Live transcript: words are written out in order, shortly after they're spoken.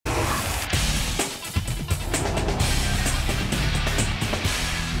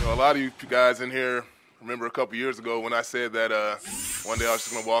lot of you guys in here remember a couple years ago when I said that one day I was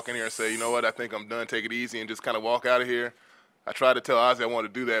just going to walk in here and say, you know what, I think I'm done, take it easy, and just kind of walk out of here. I tried to tell Ozzie I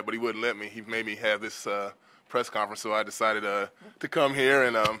wanted to do that, but he wouldn't let me. He made me have this press conference, so I decided to come here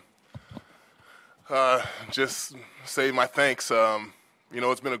and just say my thanks. You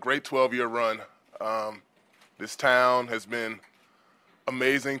know, it's been a great 12-year run. This town has been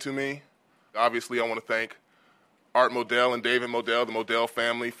amazing to me. Obviously, I want to thank Art Modell and David Modell, the Modell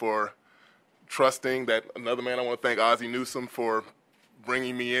family, for trusting that. Another man, I want to thank Ozzie Newsome for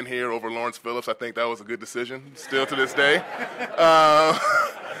bringing me in here over Lawrence Phillips. I think that was a good decision, still to this day.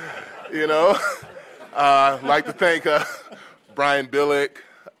 You know, I'd like to thank Brian Billick,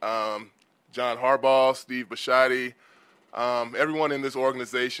 John Harbaugh, Steve Bisciotti, everyone in this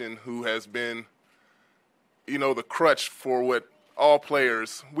organization who has been, you know, the crutch for what all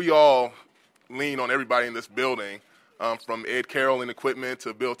players, we all lean on everybody in this building, from Ed Carroll in equipment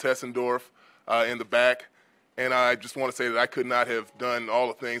to Bill Tessendorf in the back. And I just want to say that I could not have done all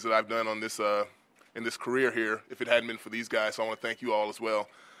the things that I've done on this in this career here if it hadn't been for these guys. So I want to thank you all as well.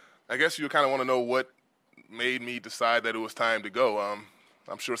 I guess you kind of want to know what made me decide that it was time to go.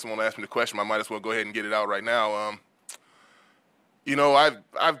 I'm sure someone asked me the question. I might as well go ahead and get it out right now. You know,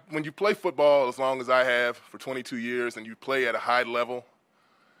 when you play football as long as I have for 22 years and you play at a high level,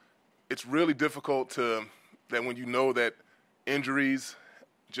 it's really difficult that when you know that injuries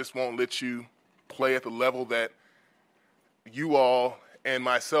just won't let you play at the level that you all and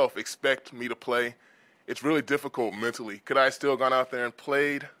myself expect me to play, it's really difficult mentally. Could I have still gone out there and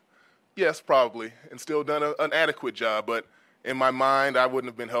played? Yes, probably, and still done an adequate job, but in my mind, I wouldn't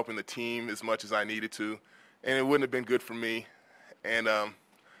have been helping the team as much as I needed to, and it wouldn't have been good for me. And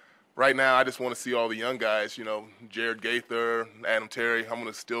right now, I just want to see all the young guys, you know, Jared Gaither, Adam Terry. I'm going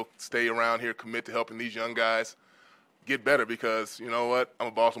to still stay around here, commit to helping these young guys get better because, you know what, I'm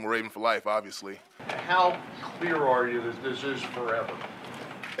a Baltimore Raven for life, obviously. How clear are you that this is forever?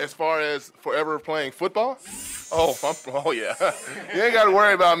 As far as forever playing football? Oh yeah. You ain't got to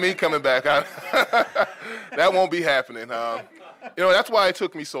worry about me coming back. That won't be happening. You know, that's why it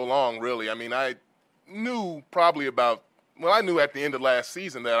took me so long, really. I mean, I knew probably I knew at the end of last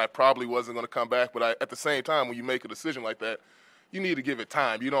season that I probably wasn't going to come back, but at the same time, when you make a decision like that, you need to give it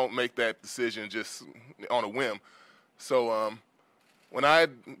time. You don't make that decision just on a whim. So when I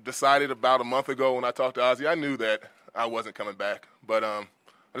decided about a month ago when I talked to Ozzie, I knew that I wasn't coming back. But I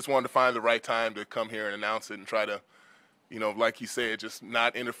just wanted to find the right time to come here and announce it and try to, you know, like you said, just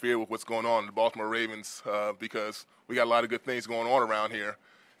not interfere with what's going on in the Baltimore Ravens because we got a lot of good things going on around here.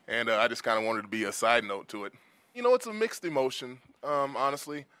 And I just kind of wanted to be a side note to it. You know, it's a mixed emotion,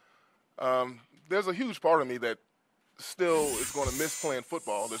 honestly. There's a huge part of me that still is going to miss playing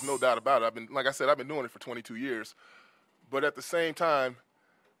football. There's no doubt about it. Like I said, I've been doing it for 22 years. But at the same time,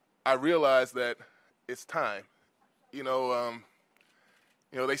 I realize that it's time. You know,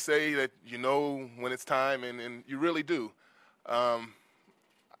 they say that you know when it's time, and you really do.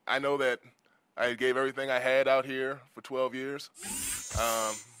 I know that I gave everything I had out here for 12 years.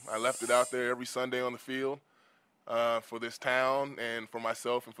 I left it out there every Sunday on the field for this town and for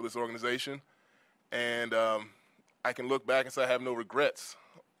myself and for this organization. And I can look back and say I have no regrets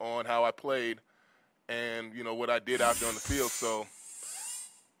on how I played and, you know, what I did out there on the field. So,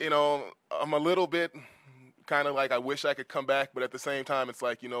 you know, I'm a little bit kind of like I wish I could come back, but at the same time, it's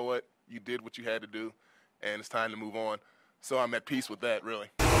like, you know what, you did what you had to do, and it's time to move on. So I'm at peace with that, really.